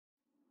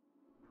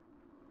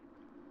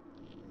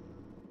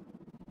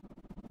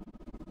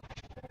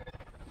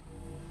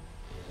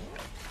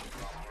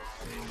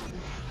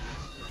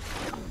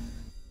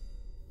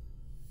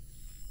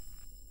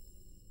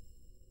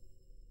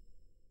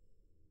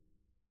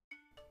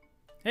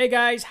Hey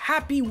guys,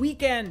 happy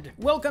weekend!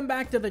 Welcome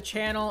back to the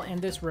channel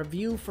and this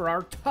review for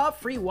our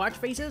top free watch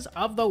faces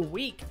of the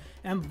week.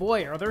 And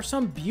boy, are there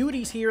some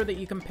beauties here that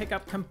you can pick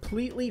up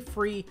completely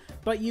free,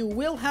 but you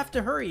will have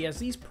to hurry as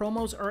these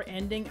promos are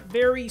ending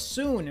very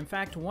soon. In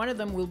fact, one of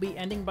them will be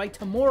ending by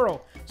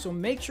tomorrow. So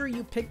make sure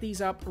you pick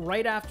these up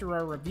right after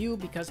our review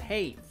because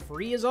hey,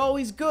 free is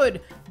always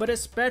good, but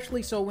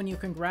especially so when you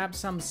can grab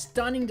some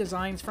stunning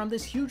designs from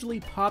this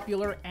hugely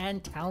popular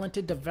and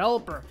talented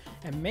developer.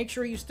 And make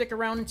sure you stick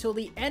around until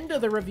the end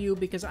of the review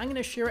because I'm going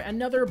to share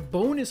another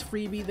bonus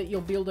freebie that you'll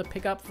be able to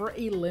pick up for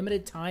a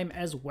limited time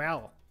as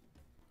well.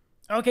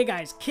 Okay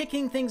guys,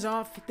 kicking things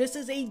off, this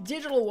is a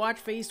digital watch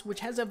face which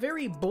has a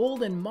very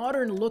bold and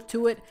modern look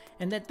to it,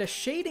 and that the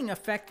shading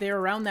effect there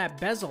around that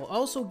bezel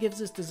also gives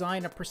this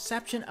design a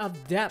perception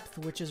of depth,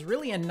 which is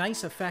really a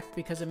nice effect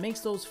because it makes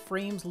those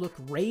frames look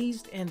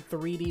raised and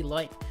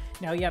 3D-like.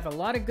 Now you have a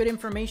lot of good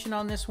information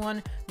on this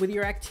one with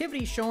your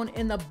activity shown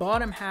in the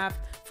bottom half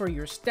for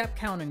your step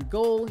count and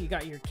goal. You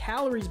got your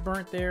calories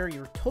burnt there,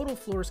 your total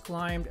floors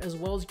climbed, as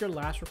well as your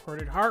last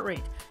recorded heart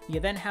rate.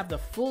 You then have the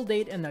full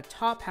date in the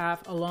top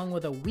half along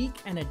with a week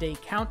and a day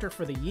counter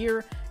for the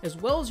year, as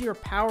well as your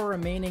power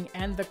remaining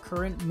and the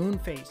current moon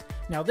phase.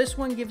 Now this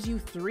one gives you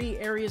 3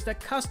 areas to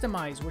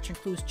customize, which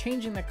includes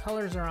changing the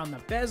colors around the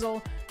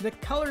bezel, the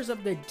colors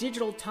of the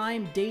digital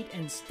time, date,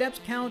 and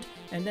steps count,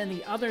 and then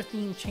the other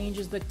theme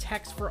changes the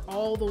text for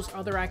all those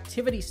other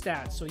activity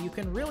stats, so you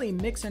can really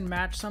mix and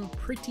match some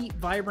pretty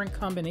vibrant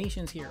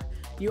combinations here.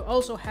 You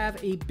also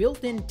have a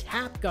built-in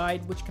tap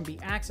guide which can be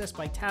accessed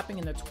by tapping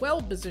in the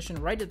 12 position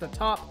right at the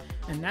top,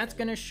 and that's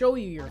going to show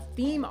you your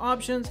theme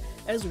options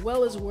as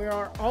well as where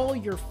all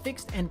your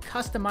fixed and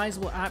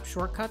customizable app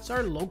shortcuts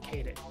are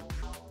located.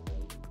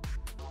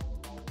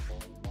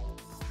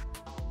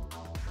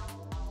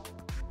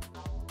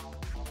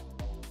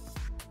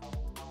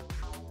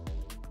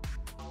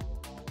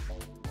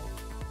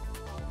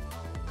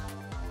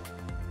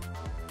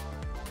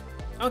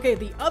 Okay,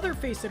 the other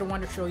face that I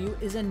want to show you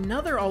is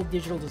another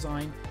all-digital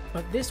design,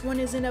 but this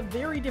one is in a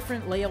very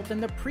different layout than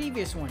the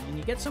previous one, and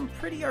you get some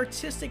pretty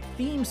artistic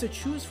themes to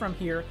choose from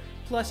here.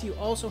 Plus, you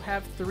also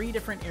have 3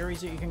 different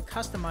areas that you can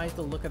customize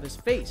the look of this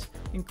face,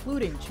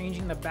 including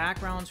changing the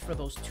backgrounds for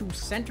those 2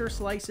 center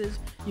slices.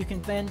 You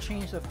can then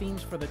change the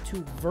themes for the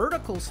 2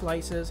 vertical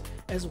slices,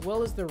 as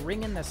well as the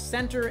ring in the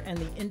center and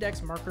the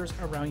index markers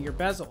around your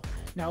bezel.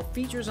 Now,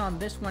 features on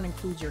this one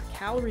includes your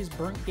calories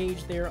burnt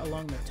gauge there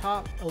along the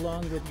top,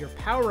 along with your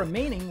power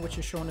remaining, which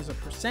is shown as a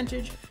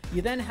percentage.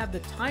 You then have the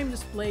time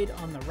displayed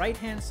on the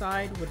right-hand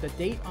side with the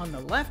date on the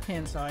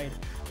left-hand side.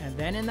 And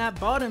then in that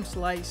bottom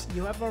slice,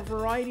 you have a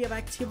variety of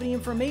activity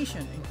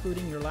information,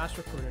 including your last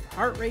recorded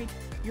heart rate,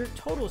 your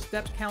total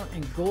steps count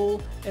and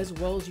goal, as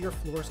well as your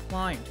floors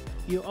climbed.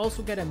 You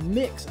also get a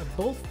mix of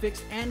both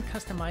fixed and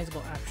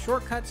customizable app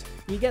shortcuts.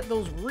 You get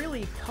those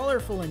really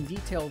colorful and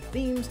detailed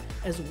themes,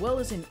 as well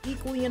as an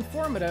equally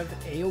informative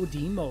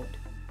AOD mode.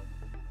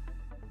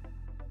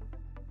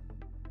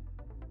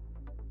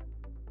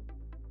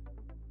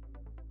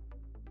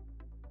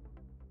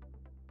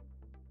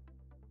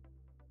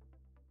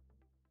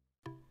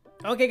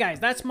 Okay guys,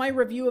 that's my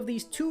review of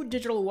these 2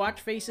 digital watch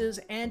faces,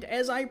 and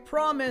as I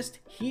promised,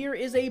 here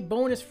is a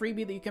bonus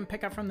freebie that you can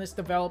pick up from this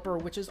developer,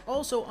 which is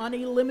also on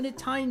a limited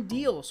time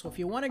deal. So if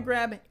you want to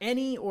grab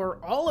any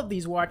or all of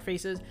these watch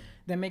faces,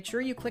 then make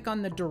sure you click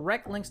on the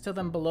direct links to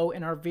them below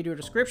in our video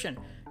description.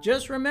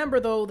 Just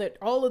remember though that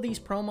all of these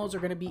promos are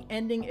going to be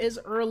ending as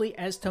early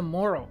as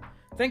tomorrow.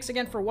 Thanks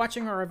again for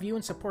watching our review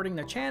and supporting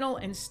the channel,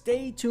 and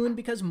stay tuned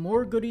because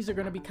more goodies are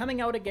going to be coming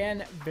out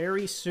again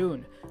very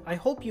soon. I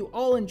hope you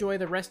all enjoy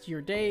the rest of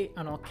your day,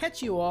 and I'll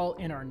catch you all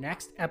in our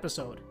next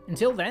episode.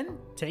 Until then,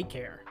 take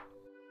care.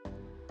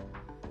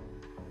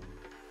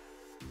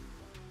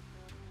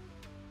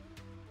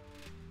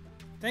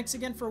 Thanks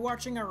again for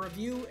watching our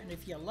review, and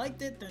if you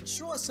liked it, then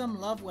show us some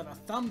love with a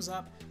thumbs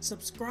up,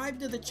 subscribe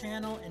to the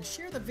channel, and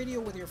share the video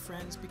with your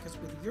friends because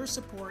with your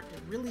support,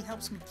 it really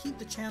helps me keep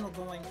the channel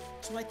going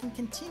so I can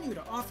continue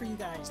to offer you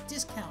guys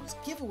discounts,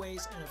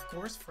 giveaways, and of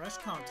course, fresh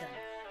content.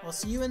 I'll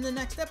see you in the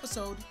next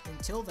episode.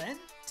 Until then,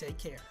 take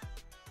care.